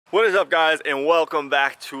What is up, guys, and welcome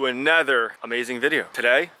back to another amazing video.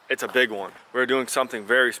 Today, it's a big one. We're doing something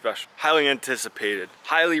very special, highly anticipated,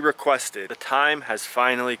 highly requested. The time has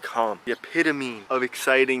finally come. The epitome of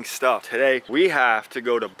exciting stuff. Today, we have to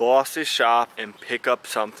go to Boss's shop and pick up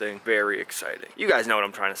something very exciting. You guys know what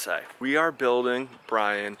I'm trying to say. We are building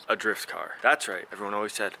Brian a drift car. That's right. Everyone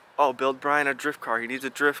always said, oh, build Brian a drift car. He needs a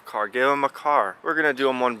drift car. Give him a car. We're gonna do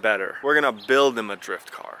him one better. We're gonna build him a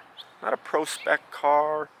drift car. Not a pro spec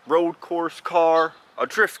car, road course car, a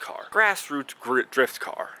drift car. Grassroots drift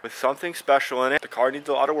car with something special in it. The car needs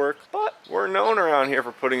a lot of work, but we're known around here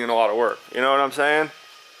for putting in a lot of work. You know what I'm saying?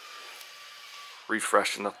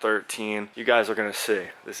 Refreshing the 13. You guys are gonna see.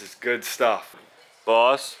 This is good stuff.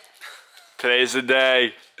 Boss, today's the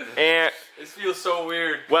day. And this feels so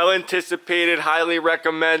weird. Well anticipated, highly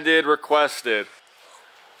recommended, requested.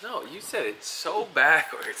 No, you said it so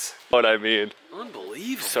backwards. What I mean.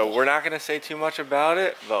 Unbelievable. So we're not gonna say too much about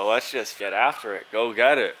it, but let's just get after it. Go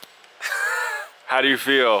get it. How do you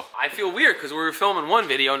feel? I feel weird because we were filming one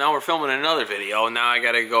video, now we're filming another video, and now I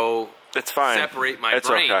gotta go It's fine. separate my It's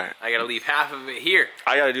brain. Okay. I gotta leave half of it here.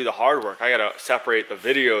 I gotta do the hard work. I gotta separate the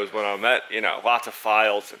videos when I'm at, you know, lots of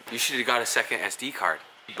files. You should have got a second SD card.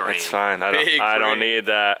 Brain. It's fine. I don't need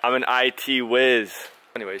that. I'm an IT whiz.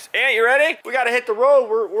 Anyways, Aunt, you ready? We gotta hit the road.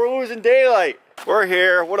 We're losing daylight. We're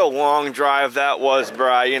here. What a long drive that was,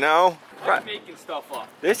 Bri, you know? I'm making stuff up.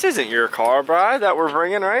 This isn't your car, Bri, that we're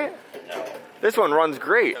bringing, right? No. This one runs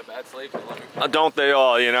great. Bad slave. Don't they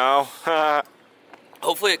all, you know?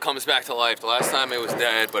 Hopefully it comes back to life. The last time it was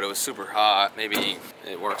dead, but it was super hot. Maybe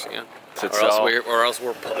it works again. Or else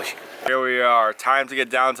we're pushing. Here we are. Time to get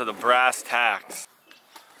down to the brass tacks.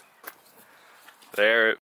 There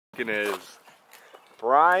it is.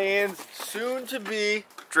 Brian's soon-to-be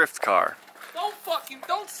drift car.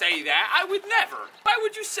 Don't say that. I would never. Why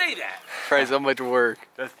would you say that? Try so much work.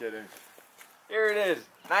 Just kidding. Here it is.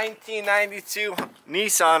 1992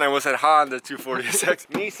 Nissan, I almost said Honda 240SX.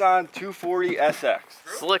 Nissan 240SX.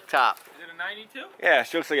 Slick top. Is it a 92? Yeah,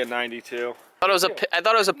 she looks like a 92. I thought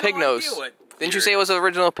it was a pig nose. Didn't you say it was an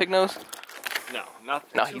original pig nose? No, not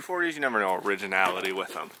No, 240s. You never know originality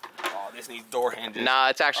with them. Oh, this needs door hinges. Nah,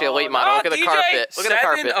 it's actually a late model. Look at the carpet. Look at the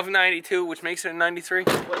carpet. 7 of 92, which makes it a 93.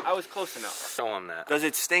 Well, I was close enough. Show him that. Does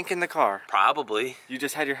it stink in the car? Probably. You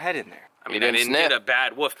just had your head in there. I mean, I didn't get a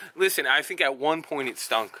bad woof. Listen, I think at one point it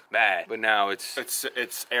stunk bad, but now it's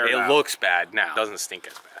aired out. It looks bad now. It doesn't stink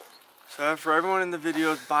as bad. So for everyone in the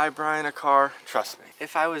videos, buy Brian a car. Trust me,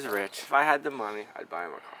 if I was rich, if I had the money, I'd buy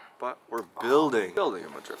him a car. But we're building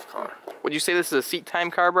him a drift car. Would you say this is a seat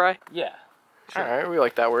time car, Bri? Yeah. Sure. All right, we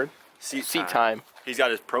like that word. Seat time. He's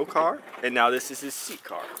got his pro car, and now this is his seat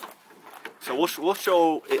car. So we'll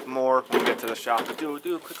show it more when we get to the shop. But do a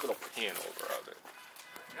quick little pan over of it.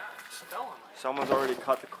 Someone's already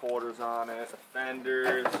cut the quarters on it. The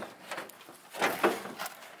fenders.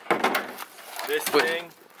 This thing,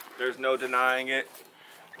 there's no denying it.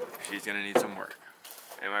 She's gonna need some work.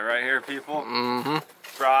 Am I right here, people? Mm-hmm.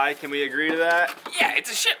 Bri, can we agree to that? Yeah,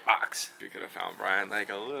 it's a shit box. We could have found Brian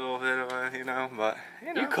like a little bit of a, you know, but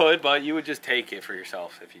you know. You could, but you would just take it for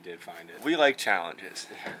yourself if you did find it. We like challenges.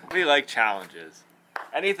 We like challenges.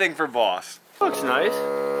 Anything for boss. Looks nice.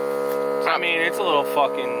 I mean, it's a little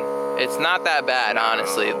fucking... It's not that bad,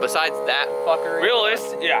 honestly. Besides that fuckery.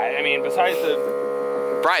 Realist? Yeah, I mean, besides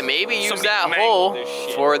the... Bri, maybe use Somebody that mangled hole this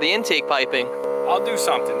shit. for the intake piping. I'll do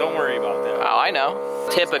something. Don't worry about that. Oh, I know.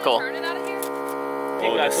 Typical.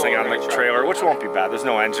 Blow this thing on the trailer, which won't be bad. There's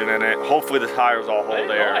no engine in it. Hopefully the tires all hold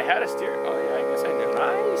air. I had a steer. Oh yeah, I guess I knew.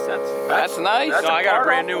 Nice. That's nice. No, I got a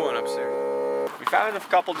brand new one upstairs. We found a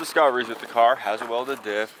couple discoveries with the car. Has a welded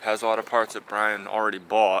diff. Has a lot of parts that Brian already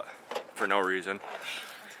bought for no reason.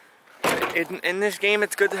 In this game,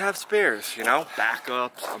 it's good to have spares, you know?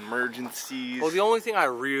 Backups, emergencies. Well, the only thing I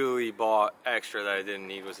really bought extra that I didn't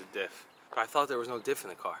need was a diff. I thought there was no diff in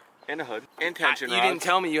the car. And a hood. And tension rods. You didn't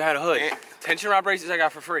tell me you had a hood. Tension rod braces I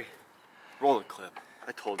got for free. Roll the clip.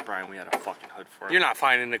 I told Brian we had a fucking hood for him. You're not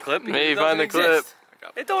finding the clip. Maybe find the clip.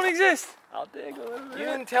 It don't exist. I'll dig a little bit. You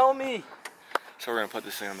didn't tell me. So we're gonna put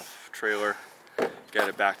this thing on the trailer, get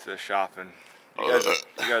it back to the shop, and you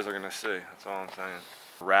guys are gonna see. That's all I'm saying.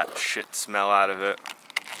 Rat shit smell out of it.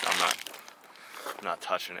 I'm not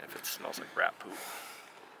touching it if it smells like rat poop.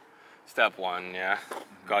 Step one, yeah.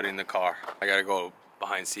 Got in the car. I gotta go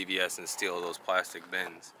behind CVS and steal those plastic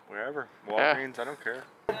bins. Wherever. Walgreens, I don't care.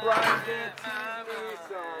 You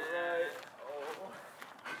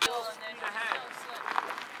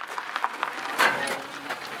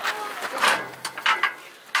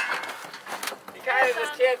kind of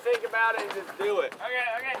just can't think about it and just do it.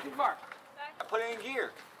 Okay, too far. I put it in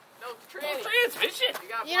gear. No transmission.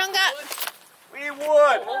 You don't got. We need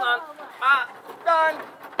wood. Hold on. Done.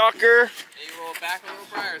 Trucker. Maybe roll it back a little,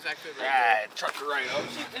 Brian, or is that good right Yeah, trucker right up.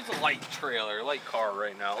 It's a light trailer, light car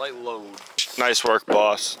right now, light load. Nice work,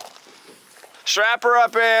 boss. Strap her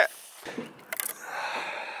up it.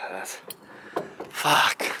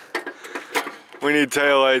 Fuck. We need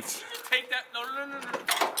taillights. Take that. No.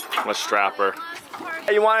 Let's strap her.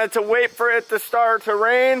 Hey, you wanted to wait for it to start to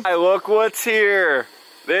rain? Hey, look what's here.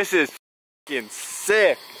 This is fucking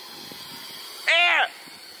sick.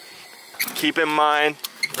 Keep in mind,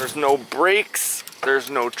 there's no brakes, there's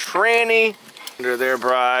no tranny. Under there,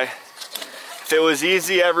 Bri. If it was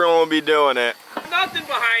easy, everyone would be doing it. Nothing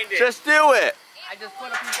behind it. Just do it. I just put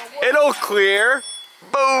a piece of wood. It'll clear.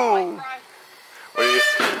 Boom.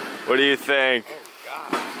 What do you think?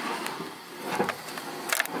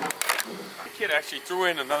 The kid actually threw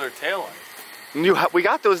in another taillight. We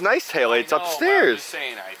got those nice taillights upstairs. I'm just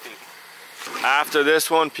saying, I think. After this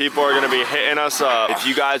one, people are gonna be hitting us up. If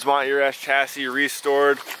you guys want your S chassis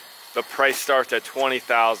restored, the price starts at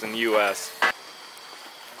 $20,000 US.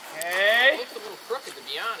 Hey. It looks a little crooked, to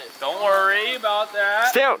be honest. Don't worry about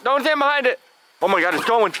that. Don't stand behind it. Oh my God, it's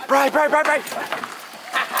going. Bri.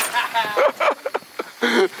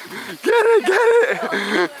 Get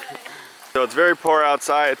it. So it's very poor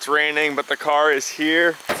outside, it's raining, but the car is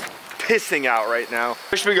here. Pissing out right now.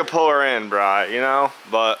 Wish we could pull her in, Bri, you know,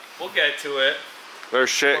 but we'll get to it. There's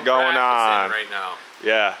shit going on right now.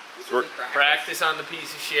 Yeah. Practice on the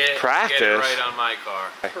piece of shit. Practice? Get it right on my car.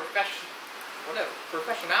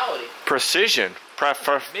 Professionality. Precision.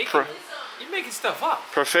 You're making stuff up.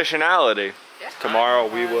 Professionality. Yeah. Tomorrow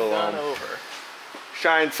we will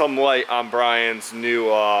shine some light on Brian's new,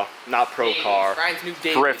 not pro car, Brian's new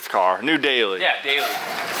daily. drift car, new daily. Yeah, daily.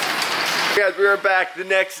 Guys, we are back the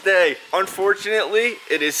next day. Unfortunately,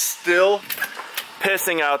 it is still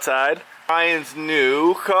pissing outside. Brian's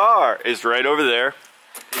new car is right over there.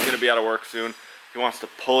 He's gonna be out of work soon. He wants to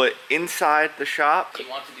pull it inside the shop. He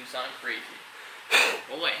wants to do something crazy.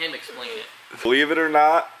 We'll let him explain it. Believe it or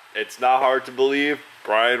not, it's not hard to believe.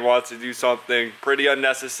 Brian wants to do something pretty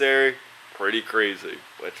unnecessary, pretty crazy,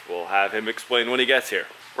 which we'll have him explain when he gets here.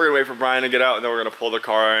 We're gonna wait for Brian to get out and then we're gonna pull the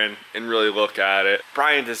car in and really look at it.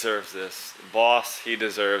 Brian deserves this. Boss, he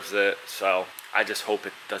deserves it. So I just hope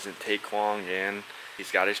it doesn't take long and he's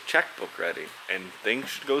got his checkbook ready and things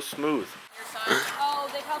should go smooth. Oh,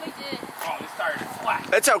 they probably did. Oh, this tire is flat.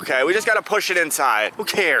 It's okay, we just gotta push it inside. Who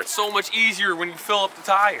cares? It's so much easier when you fill up the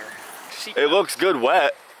tire. It looks good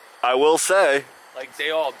wet, I will say. Like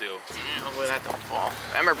they all do. Hopefully that don't fall.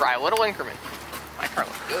 Remember, Brian, little increment. My car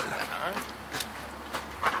looks good, huh?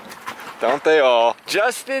 Don't they all?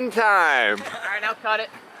 Just in time. Alright, now cut it.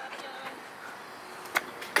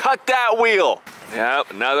 Cut that wheel.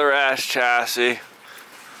 Yep, another ass chassis.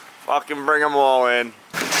 Fucking bring them all in.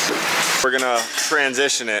 We're gonna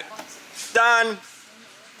transition it. Done.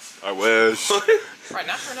 I wish. Right,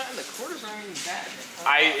 not for nothing, the quarters aren't even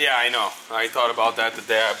bad. Yeah, I know. I thought about that the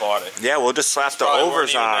day I bought it. Yeah, we'll just slap the Probably overs weren't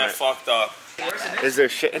even on that it. fucked up. Is there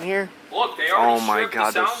shit in here? Look, they already Oh my stripped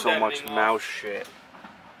God, the there's sound so much deadening mouse off. shit.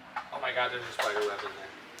 Oh my God, there's a spider web in there.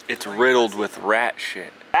 It's riddled with rat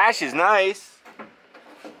shit. Dash is nice.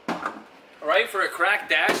 Right, for a cracked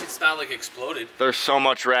dash, it's not like exploded. There's so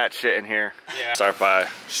much rat shit in here. Yeah. Start by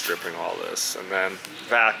stripping all this and then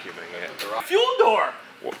vacuuming it. Fuel door!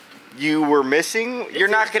 You were missing? You're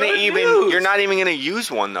not gonna good even, news. you're not even gonna use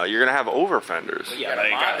one though. You're gonna have over fenders. Yeah, but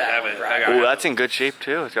you gotta have it. Oh, that's in good shape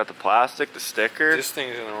too. It's got the plastic, the sticker. This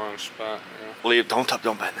thing's in the wrong spot. Yeah. Leave, don't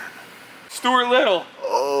bend that. Stuart Little.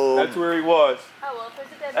 Oh. That's where he was. Oh, well, if there's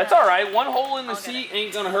a dead That's man. alright. One hole in the seat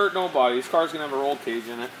ain't gonna hurt nobody. This car's gonna have a roll cage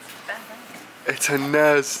in it. It's a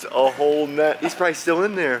nest, a whole net. He's probably still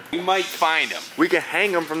in there. We might find him. We can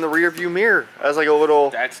hang him from the rear view mirror as like a little.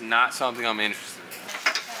 That's not something I'm interested in.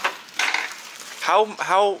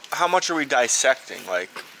 How much are we dissecting? Like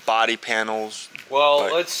body panels? Well,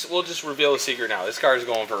 Like- we'll just reveal the secret now. This car's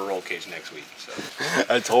going for a roll cage next week. So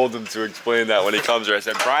I told him to explain that when he comes here. I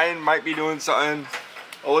said Brian might be doing something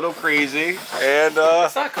a little crazy, and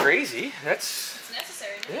that's not crazy. That's It's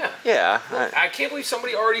necessary. yeah. yeah, I can't believe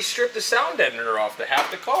somebody already stripped the sound deadener off the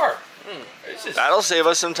half the car. It's just that'll save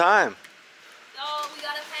us some time. Oh, we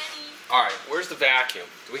got a penny. all right. Where's the vacuum?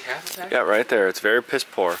 Do we have a vacuum? Yeah, right there. It's very piss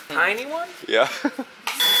poor. Tiny one? Yeah.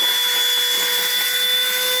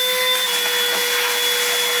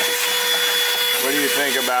 What do you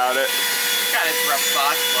think about it? Got its rough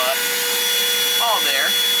spots, but all there.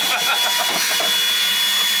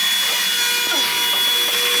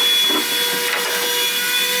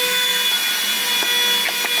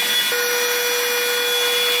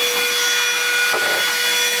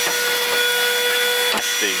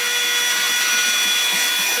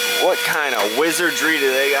 What kind of wizardry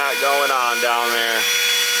do they got going on down there?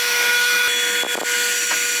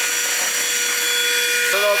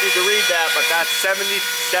 I don't know if you can read that, but that's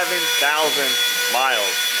 77,000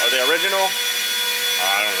 miles. Are they original?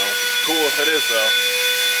 I don't know. Cool if it is though.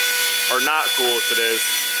 Or not cool if it is.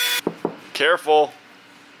 Careful.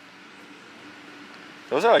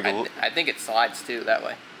 Those are like... I think it slides too that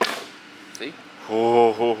way. See?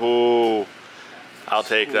 Ooh. I'll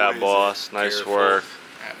take that, boss. Nice Careful. work.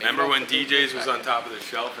 Remember when DJ's was on top of the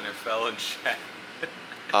shelf and it fell and shit?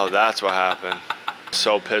 Oh, that's what happened.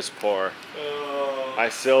 So piss poor. My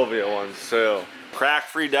Sylvia one still.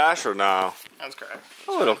 Crack-free dasher now. That's correct.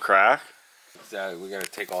 A little crack. Exactly. We gotta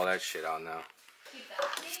take all that shit out now.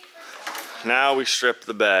 Now we strip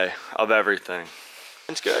the bay of everything.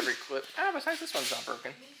 It's good. Every clip. Ah, besides this one's not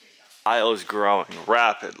broken. Aisle is growing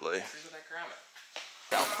rapidly. Here's what I grab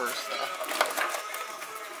it. Out first though.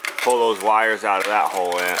 Pull those wires out of that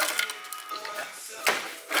hole, Ant.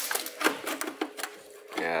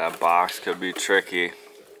 Yeah, that box could be tricky.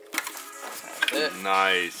 That's it.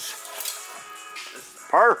 Nice.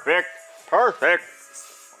 Perfect. Perfect.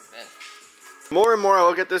 More and more I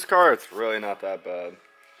look at this car, it's really not that bad,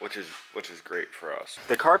 which is great for us.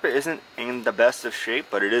 The carpet isn't in the best of shape,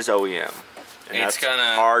 but it is OEM. And It's that's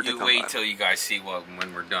gonna. hard to You come wait by. till you guys see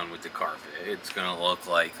when we're done with the carpet. It's gonna look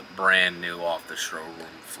like brand new off the showroom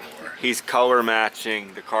floor. He's color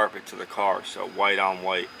matching the carpet to the car, so white on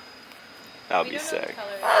white. That would be sick.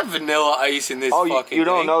 Vanilla ice in this Oh, fucking you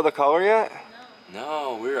don't thing. know the color yet?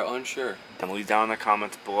 No, we're unsure. Then leave down in the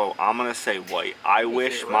comments below. I'm gonna say white. I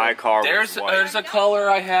wish my car was white. There's a color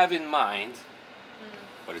I have in mind,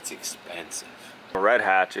 but it's expensive. A red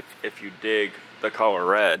hatch, if you dig the color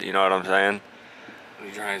red, you know what I'm saying? What are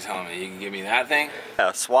you trying to tell me? You can give me that thing?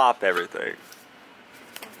 Yeah, swap everything.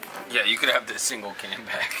 Yeah, you could have this single cam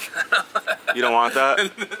back. You don't want that?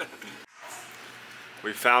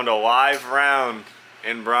 We found a live round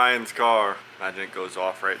in Brian's car. Imagine it goes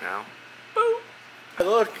off right now. Boop. Hey,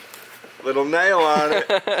 look, little nail on it.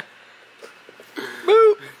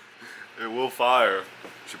 Boop. It will fire.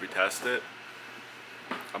 Should we test it?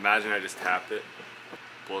 Imagine I just tapped it.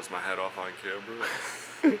 Blows my head off on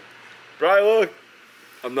camera. Brian, look.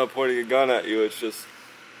 I'm not pointing a gun at you. It's just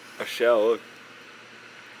a shell. Look.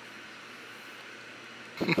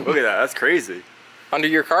 Look at that. That's crazy. Under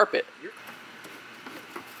your carpet.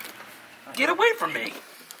 Get away from me!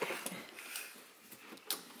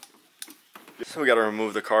 So we gotta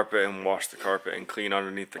remove the carpet and wash the carpet and clean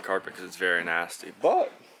underneath the carpet because it's very nasty. But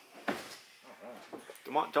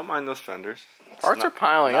don't mind those fenders. It's Parts are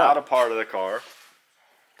piling not up. a part of the car.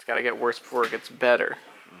 It's gotta get worse before it gets better.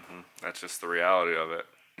 That's just the reality of it.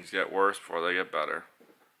 Things get worse before they get better.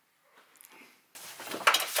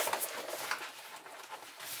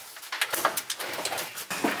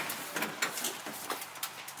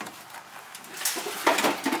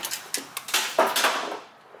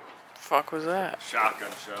 Fuck was that?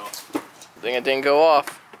 Shotgun shell. Thing it didn't go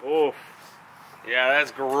off. Oh, Yeah,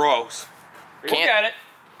 that's gross. Look at it.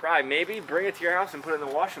 Probably maybe bring it to your house and put it in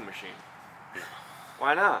the washing machine.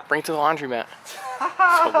 Why not? Bring it to the laundromat.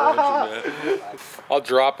 I'll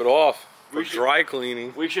drop it off for We should- dry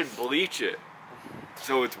cleaning. We should bleach it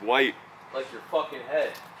so it's white. Like your fucking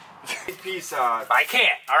head. Big piece on. I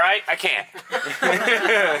can't, alright? I can't.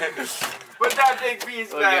 Put that big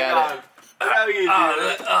piece Look back at on. How you do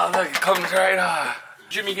it? Look, it comes right off.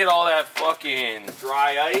 Jimmy, get all that fucking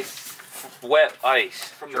Dry ice. wet ice.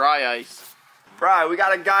 From the Dry ice. Brian, we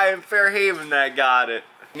got a guy in Fairhaven that got it.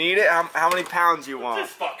 Need it? How many pounds you want?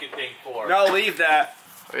 What's this fucking thing for? No, leave that.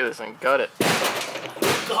 Look at this thing. Gut it.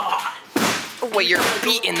 God. Oh, wait, you're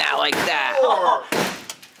beating that like that. Four.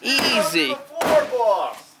 Easy. Four,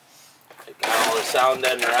 boss. Got all the sound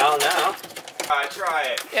deadener out now. Alright, try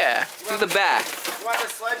it. Yeah, through the back. You want the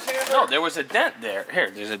sledgehammer? No, there was a dent there. Here,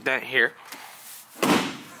 there's a dent here.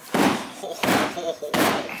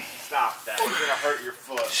 Stop that. You're gonna hurt your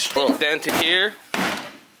foot. Little dent in here.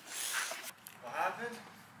 What happened?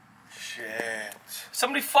 Shit.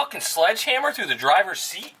 Somebody fucking sledgehammer through the driver's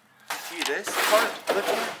seat? See this part? Other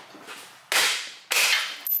part?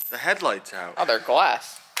 The headlight's out. Oh, they're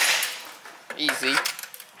glass. Easy.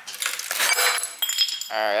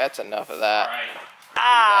 Alright, that's enough of that.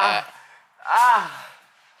 Ah! Ah!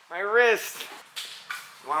 My wrist.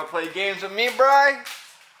 You wanna play games with me, Bri?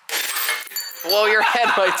 Blow your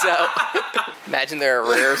headlights out. Imagine they're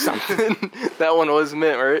rare or something. That one was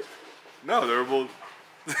mint, right? No, they're both.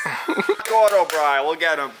 Auto, Bri. We'll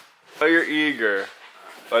get him. Oh, you're eager.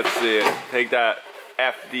 Let's see it. Take that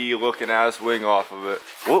FD looking ass wing off of it.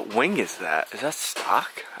 What wing is that? Is that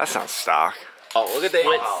stock? That sounds stock. Oh, look at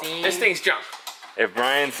that. Scene. This thing's junk. If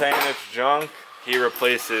Brian's saying it's junk, he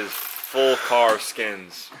replaces full car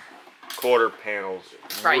skins, quarter panels.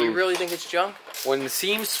 Right, you really think it's junk? When the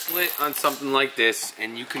seams split on something like this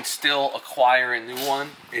and you can still acquire a new one,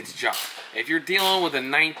 it's junk. If you're dealing with a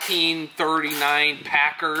 1939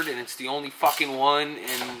 Packard and it's the only fucking one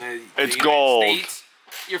in the gold. United States,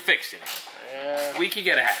 you're fixing it. Yeah. We could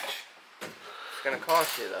get a hatch. It's gonna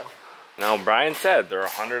cost you though. No, Brian said they're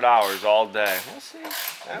 $100 all day. We'll see.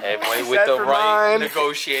 Everybody with the right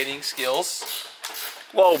negotiating skills.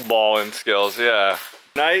 Low balling skills, yeah.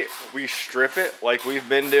 Tonight, we strip it like we've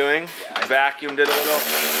been doing. Yeah, vacuumed it a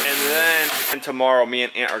little. And tomorrow, me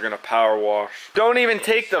and Aunt are gonna power wash. Don't even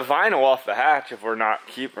take the vinyl off the hatch if we're not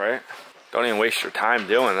right? Don't even waste your time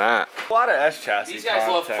doing that. A lot of S chassis These guys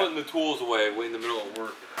love content. putting the tools away in the middle of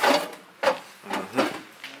work.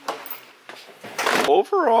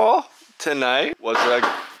 Overall, tonight was a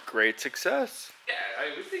great success. Yeah,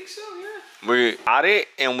 I would think so, yeah. We got it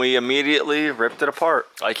and we immediately ripped it apart.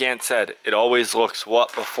 Like Aunt said, it always looks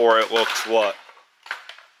what before it looks what.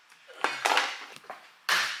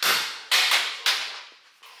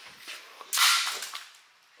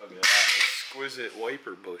 Look at that exquisite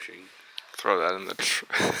wiper bushing. Throw that in the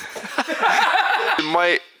We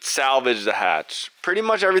might salvage the hatch. Pretty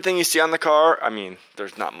much everything you see on the car, I mean,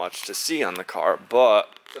 there's not much to see on the car, but...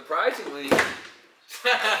 Surprisingly...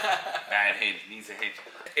 Bad hinge, needs a hinge.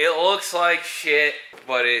 It looks like shit,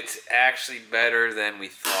 but it's actually better than we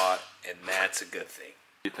thought, and that's a good thing.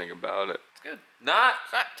 What do you think about it? It's good. Not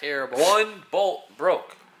terrible. one bolt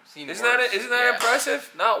broke. Isn't that Yeah.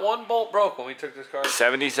 impressive? Not one bolt broke when we took this car.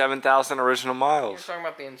 77,000 original You're miles. talking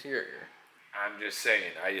about the interior. I'm just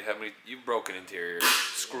saying, how many you've broken interior,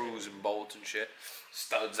 screws and bolts and shit,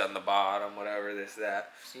 studs on the bottom, whatever, this,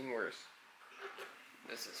 that. I've seen worse.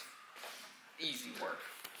 This is easy work.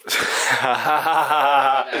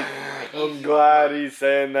 I'm glad he's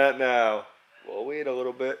saying that now. We'll wait a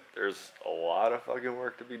little bit. There's a lot of fucking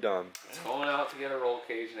work to be done. It's going out to get a roll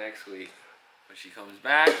cage next week. When she comes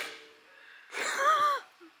back,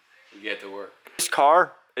 we get to work. This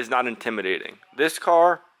car is not intimidating. This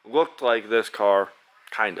car looked like this car,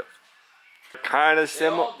 kind of. Kind of They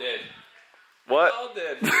similar. all did. What? They all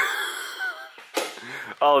did.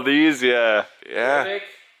 Oh, these, yeah. Yeah. Nick,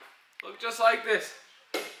 look just like this.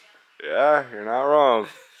 Yeah, you're not wrong.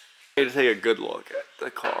 I need to take a good look at the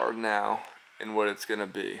car now and what it's gonna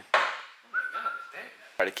be. Oh my god, damn.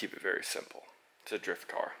 Try to keep it very simple. It's a drift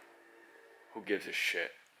car. Who gives a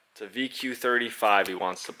shit? It's a VQ35 he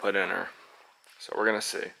wants to put in her. So we're gonna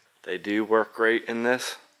see. They do work great in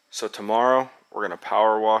this. So tomorrow, we're gonna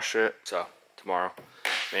power wash it. So tomorrow,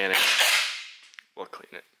 man, we'll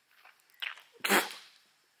clean it.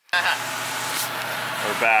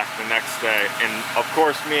 We're back the next day, and of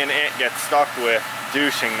course me and Aunt get stuck with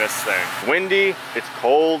douching this thing. Windy, it's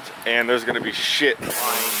cold, and there's gonna be shit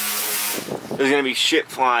flying. There's gonna be shit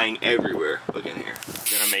flying everywhere. Look in here.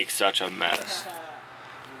 It's gonna make such a mess.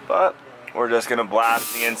 But we're just gonna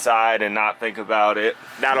blast the inside and not think about it.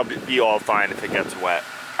 That'll be all fine if it gets wet,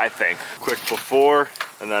 I think. Quick before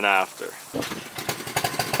and then after.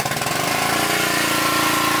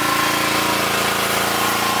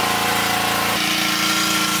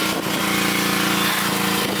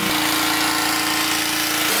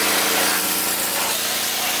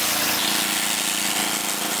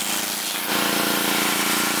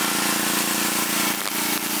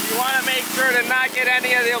 Make sure to not get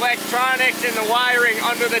any of the electronics and the wiring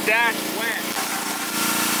under the dash wet.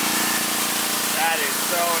 That is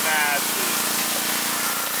so nasty.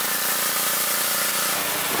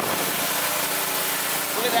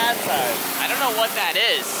 Look at that side. I don't know what that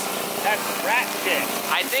is. That's rat shit.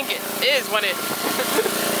 I think it is when it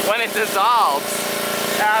when it dissolves.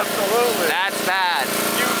 Absolutely. That's bad.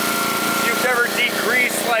 You've never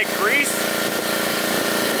degreased like grease?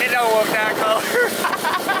 It don't look that color.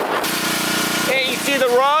 Hey, you see the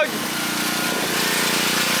rug?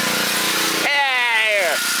 Hey!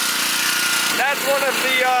 That's one of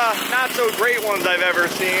the not so great ones I've ever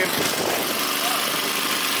seen.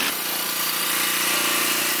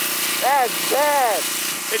 That's bad.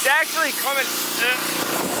 It's actually coming.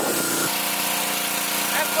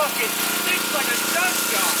 That fucking stinks like a dust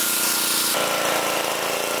job.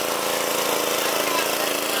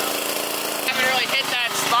 I haven't really hit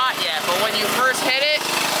that spot yet, but when you first hit it,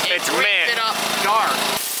 It's ripped mint. it up dark.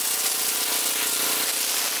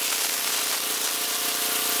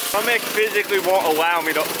 Stomach physically won't allow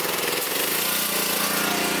me to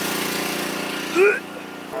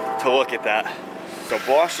look at that. So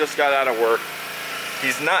boss just got out of work.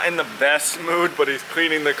 He's not in the best mood, but he's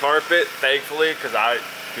cleaning the carpet, thankfully, because I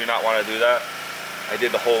do not want to do that. I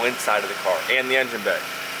did the whole inside of the car and the engine bay.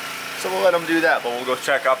 So we'll let him do that, but we'll go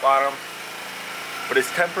check up on him. But his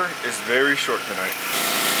temper is very short tonight.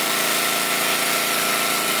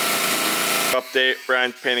 Update,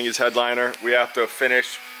 Brian's painting his headliner. We have to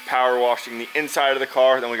finish power washing the inside of the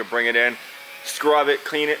car, then we can bring it in, scrub it,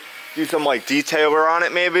 clean it, do some like detailer on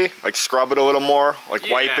it maybe, like scrub it a little more, like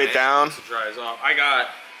wipe it down. It dries off. I got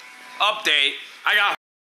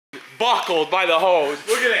buckled by the hose.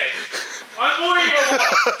 Look at it. Unbelievable!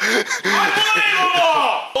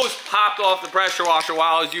 Unbelievable! Hose popped off the pressure washer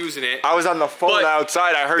while I was using it. I was on the phone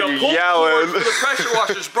outside, I heard you yelling. The pressure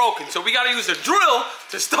washer's broken, so we gotta use a drill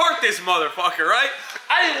to start this motherfucker, right?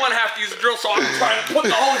 I didn't want to have to use a drill, so I'm trying to put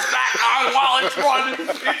the hose back on while it's running.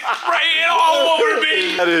 It's spraying all over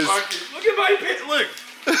me. That is. Look at my pit, look.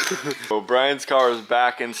 So Brian's car is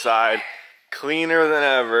back inside, cleaner than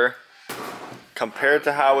ever. Compared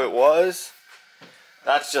to how it was,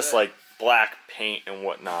 that's just like black paint and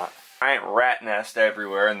whatnot. Giant rat nest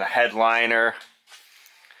everywhere in the headliner.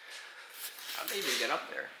 How did they even get up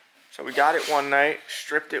there? So we got it one night,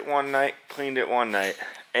 stripped it one night, cleaned it one night.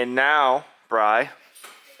 And now, Bri,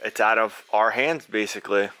 it's out of our hands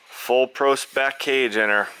basically. Full pro spec cage in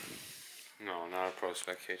her. No, not a pro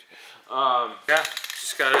spec cage. Yeah,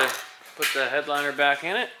 just gotta put the headliner back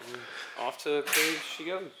in it and off to the cage she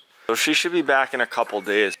goes. So she should be back in a couple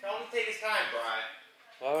days. Tell him to take his time, Bri.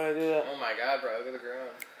 Why would I do that? Oh my god, bro, look at the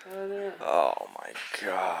ground. Why would I do that? Oh my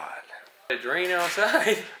god. The drain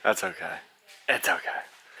outside. That's okay. It's okay.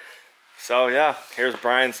 So yeah, here's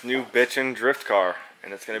Brian's new bitchin' drift car,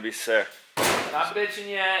 and it's gonna be sick. Not bitching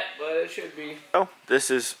yet, but it should be. So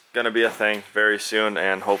this is gonna be a thing very soon,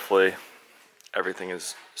 and hopefully everything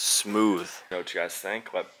is smooth. Know what you guys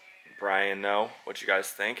think? Let Brian know what you guys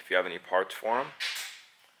think. If you have any parts for him,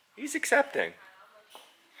 he's accepting.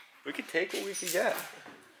 We could take what we could get.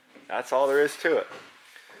 That's all there is to it.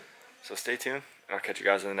 So stay tuned, and I'll catch you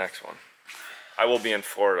guys in the next one. I will be in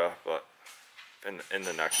Florida, but in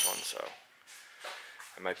the next one, so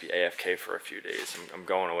I might be AFK for a few days. I'm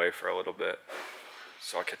going away for a little bit,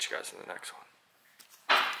 so I'll catch you guys in the next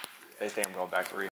one. They think I'm going back to